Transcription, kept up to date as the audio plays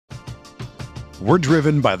We're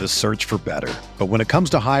driven by the search for better. But when it comes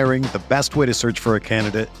to hiring, the best way to search for a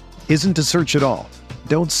candidate isn't to search at all.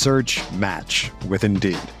 Don't search, match with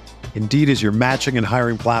Indeed. Indeed is your matching and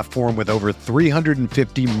hiring platform with over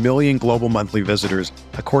 350 million global monthly visitors,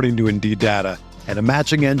 according to Indeed data, and a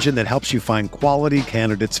matching engine that helps you find quality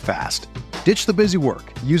candidates fast. Ditch the busy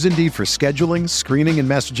work. Use Indeed for scheduling, screening, and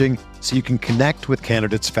messaging so you can connect with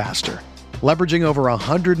candidates faster. Leveraging over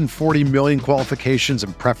 140 million qualifications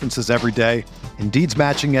and preferences every day, Indeed's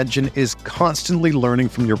matching engine is constantly learning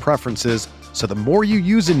from your preferences, so the more you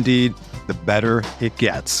use Indeed, the better it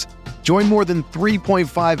gets. Join more than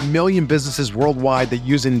 3.5 million businesses worldwide that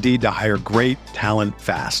use Indeed to hire great talent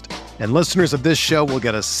fast. And listeners of this show will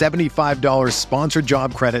get a $75 sponsored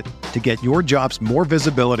job credit to get your jobs more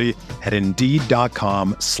visibility at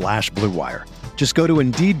Indeed.com/Blue Wire. Just go to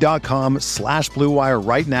Indeed.com/Blue Wire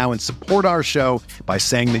right now and support our show by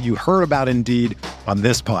saying that you heard about Indeed on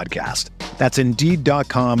this podcast. That's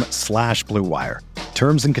Indeed.com/Blue Wire.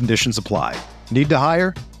 Terms and conditions apply. Need to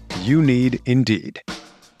hire? You need Indeed.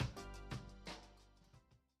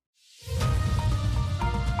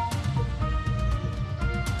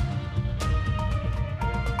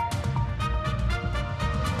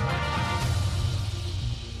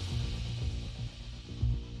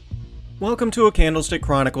 Welcome to a Candlestick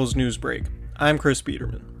Chronicles news break. I'm Chris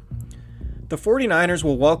Biederman. The 49ers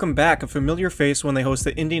will welcome back a familiar face when they host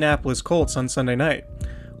the Indianapolis Colts on Sunday night.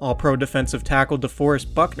 All-Pro defensive tackle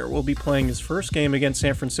DeForest Buckner will be playing his first game against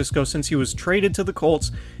San Francisco since he was traded to the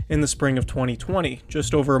Colts in the spring of 2020,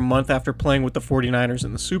 just over a month after playing with the 49ers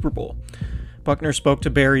in the Super Bowl. Buckner spoke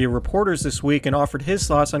to Bay Area reporters this week and offered his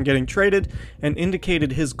thoughts on getting traded and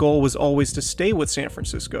indicated his goal was always to stay with San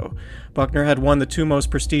Francisco. Buckner had won the two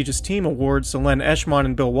most prestigious team awards, the Len Eschman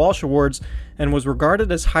and Bill Walsh Awards, and was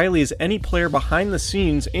regarded as highly as any player behind the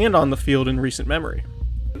scenes and on the field in recent memory.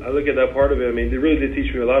 I look at that part of it, I mean, they really did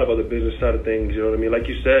teach me a lot about the business side of things, you know what I mean? Like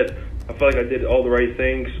you said, I felt like I did all the right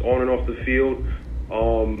things on and off the field.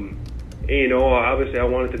 And, you know, obviously I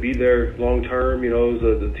wanted to be there long term. You know, it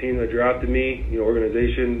was the team that drafted me, you know,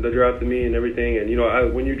 organization that drafted me and everything. And, you know,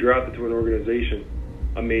 when you drafted to an organization,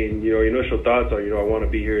 I mean, you know, your initial thoughts are, you know, I want to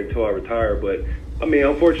be here until I retire. But, I mean,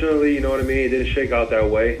 unfortunately, you know what I mean, it didn't shake out that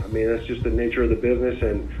way. I mean, that's just the nature of the business.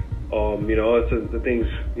 And, you know, it's the things,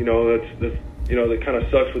 you know, that's you know, that kind of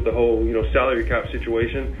sucks with the whole, you know, salary cap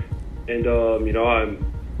situation. And, you know, I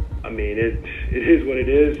mean, it is what it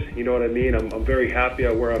is. You know what I mean? I'm very happy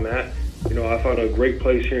at where I'm at. You know, I found a great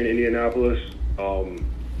place here in Indianapolis.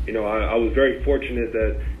 You know, I was very fortunate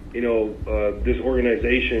that, you know, this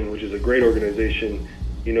organization, which is a great organization,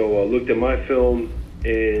 you know, looked at my film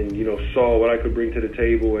and, you know, saw what I could bring to the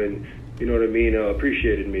table and, you know what I mean,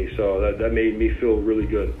 appreciated me. So that made me feel really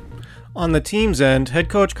good. On the team's end, head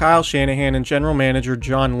coach Kyle Shanahan and general manager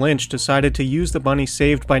John Lynch decided to use the money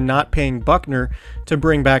saved by not paying Buckner to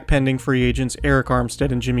bring back pending free agents Eric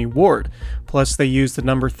Armstead and Jimmy Ward. Plus, they used the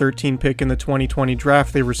number 13 pick in the 2020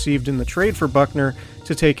 draft they received in the trade for Buckner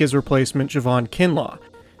to take his replacement Javon Kinlaw.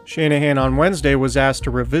 Shanahan on Wednesday was asked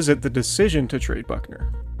to revisit the decision to trade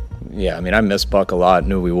Buckner. Yeah, I mean, I miss Buck a lot,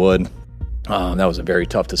 knew we would. That was a very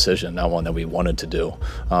tough decision, not one that we wanted to do.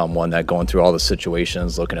 One that going through all the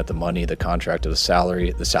situations, looking at the money, the contract, the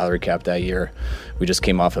salary cap that year. We just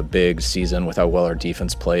came off a big season with how well our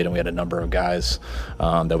defense played, and we had a number of guys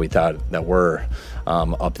that we thought that were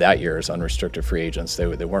up that year as unrestricted free agents. They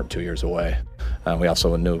weren't 2 years away. We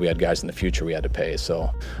also knew we had guys in the future we had to pay,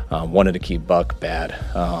 so wanted to keep Buck bad.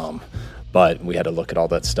 But we had to look at all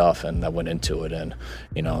that stuff and that went into it. And,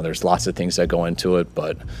 you know, there's lots of things that go into it,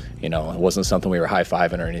 but, you know, it wasn't something we were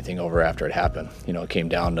high-fiving or anything over after it happened. You know, it came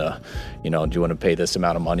down to, you know, do you want to pay this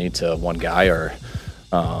amount of money to one guy or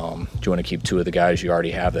do you want to keep two of the guys you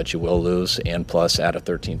already have that you will lose and plus add a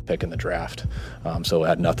 13th pick in the draft? So it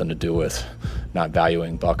had nothing to do with not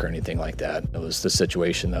valuing Buck or anything like that. It was the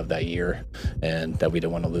situation of that year and that we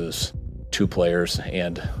didn't want to lose two players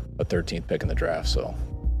and a 13th pick in the draft. So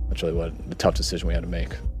that's really what the tough decision we had to make.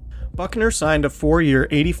 Buckner signed a 4-year,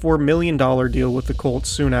 $84 million deal with the Colts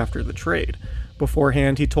soon after the trade.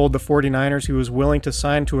 Beforehand, he told the 49ers he was willing to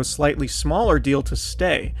sign to a slightly smaller deal to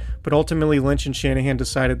stay, but ultimately Lynch and Shanahan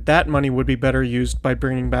decided that money would be better used by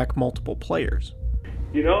bringing back multiple players.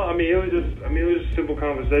 You know, I mean, it was just a simple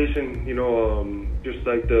conversation, you know, just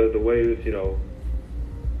like the way with, you know,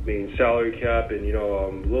 I mean, salary cap and, you know,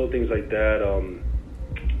 little things like that,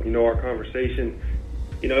 you know, our conversation.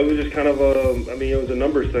 You know, it was just kind of it was a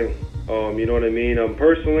numbers thing. You know what I mean?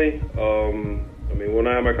 Personally, I mean, when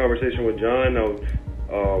I had my conversation with John,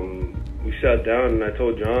 we sat down and I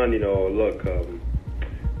told John, you know, look,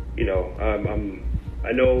 you know,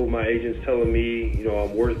 I know my agent's telling me, you know,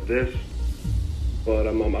 I'm worth this, but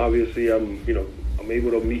I'm obviously I'm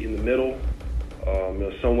able to meet in the middle,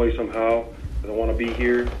 some way somehow. I don't want to be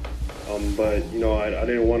here, but I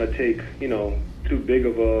didn't want to take too big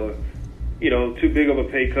of a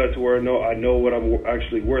pay cut to where I know what I'm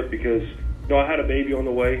actually worth, because I had a baby on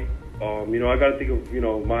the way. I got to think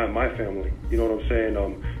of my family. You know what I'm saying?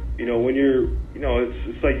 When you're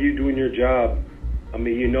it's like you doing your job. I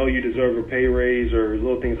mean, you deserve a pay raise or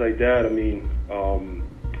little things like that. I mean,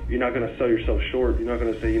 you're not going to sell yourself short. You're not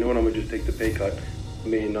going to say, I'm going to just take the pay cut. I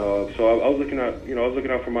mean, so I was looking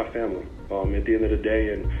out for my family at the end of the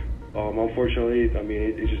day, and unfortunately, I mean,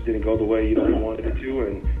 it just didn't go the way we wanted it to,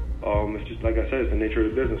 and it's just like I said, it's the nature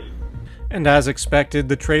of the business. And as expected,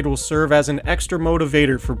 the trade will serve as an extra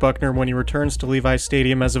motivator for Buckner when he returns to Levi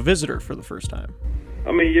Stadium as a visitor for the first time.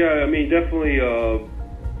 I mean, yeah, definitely,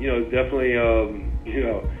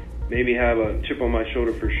 made me have a chip on my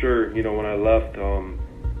shoulder for sure. When I left,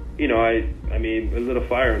 it lit a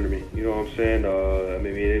fire under me. You know what I'm saying?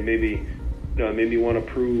 It made me want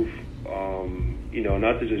to prove,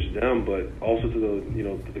 not to just them, but also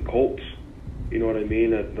to the Colts. You know what I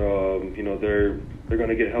mean? That they're going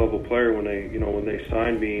to get a hell of a player when they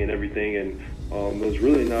signed me and everything. And it was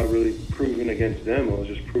really not really proving against them. I was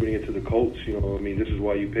just proving it to the Colts. This is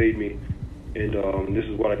why you paid me, and this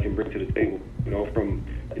is what I can bring to the table. From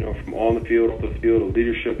on the field, off the field, the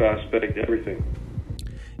leadership aspect, everything.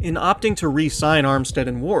 In opting to re-sign Armstead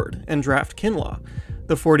and Ward and draft Kinlaw,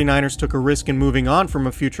 the 49ers took a risk in moving on from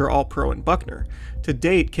a future All-Pro in Buckner. To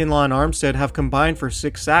date, Kinlaw and Armstead have combined for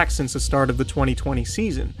 6 sacks since the start of the 2020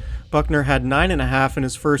 season. Buckner had 9.5 in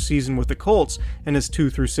his first season with the Colts and his 2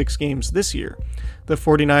 through 6 games this year. The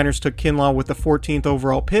 49ers took Kinlaw with the 14th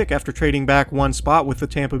overall pick after trading back one spot with the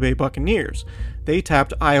Tampa Bay Buccaneers. They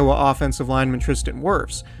tapped Iowa offensive lineman Tristan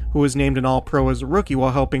Wirfs, who was named an All-Pro as a rookie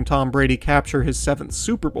while helping Tom Brady capture his 7th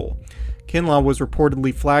Super Bowl. Kinlaw was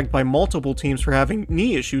reportedly flagged by multiple teams for having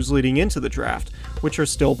knee issues leading into the draft, which are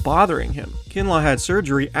still bothering him. Kinlaw had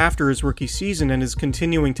surgery after his rookie season and is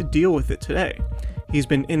continuing to deal with it today. He's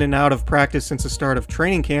been in and out of practice since the start of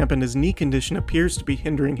training camp, and his knee condition appears to be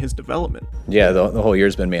hindering his development. Yeah, the whole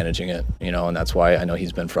year's been managing it, and that's why I know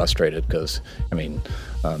he's been frustrated, because,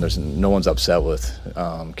 there's no one's upset with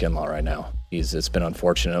Kinlaw right now. It's been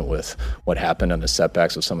unfortunate with what happened and the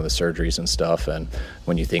setbacks of some of the surgeries and stuff, and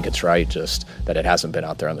when you think it's right, just that it hasn't been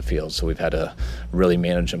out there on the field. So we've had to really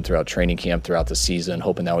manage him throughout training camp, throughout the season,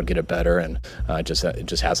 hoping that would get it better, and it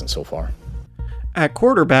just hasn't so far. At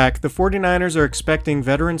quarterback, the 49ers are expecting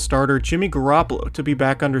veteran starter Jimmy Garoppolo to be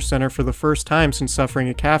back under center for the first time since suffering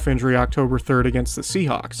a calf injury October 3rd against the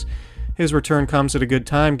Seahawks. His return comes at a good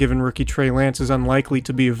time given rookie Trey Lance is unlikely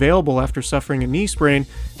to be available after suffering a knee sprain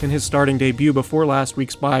in his starting debut before last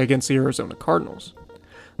week's bye against the Arizona Cardinals.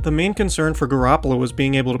 The main concern for Garoppolo was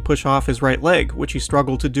being able to push off his right leg, which he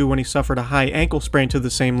struggled to do when he suffered a high ankle sprain to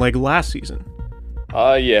the same leg last season.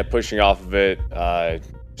 Pushing off of it,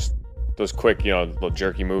 just those quick, little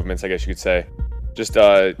jerky movements, I guess you could say. Just,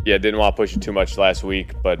 didn't want to push it too much last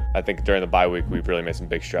week, but I think during the bye week we've really made some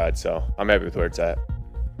big strides, so I'm happy with where it's at.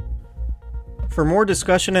 For more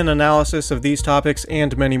discussion and analysis of these topics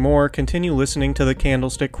and many more, continue listening to the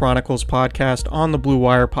Candlestick Chronicles podcast on the Blue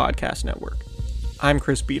Wire Podcast Network. I'm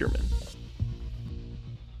Chris Biederman.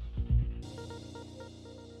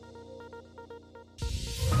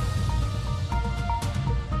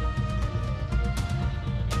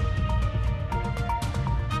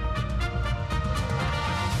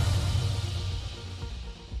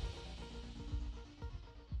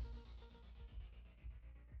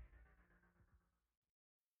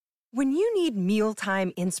 When you need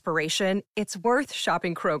mealtime inspiration, it's worth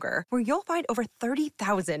shopping Kroger, where you'll find over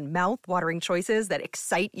 30,000 mouth-watering choices that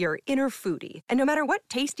excite your inner foodie. And no matter what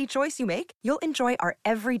tasty choice you make, you'll enjoy our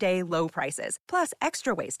everyday low prices, plus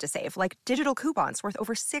extra ways to save, like digital coupons worth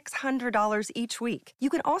over $600 each week. You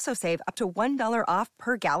can also save up to $1 off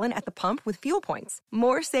per gallon at the pump with fuel points.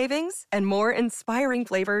 More savings and more inspiring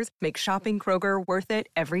flavors make shopping Kroger worth it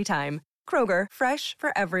every time. Kroger, fresh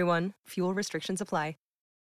for everyone. Fuel restrictions apply.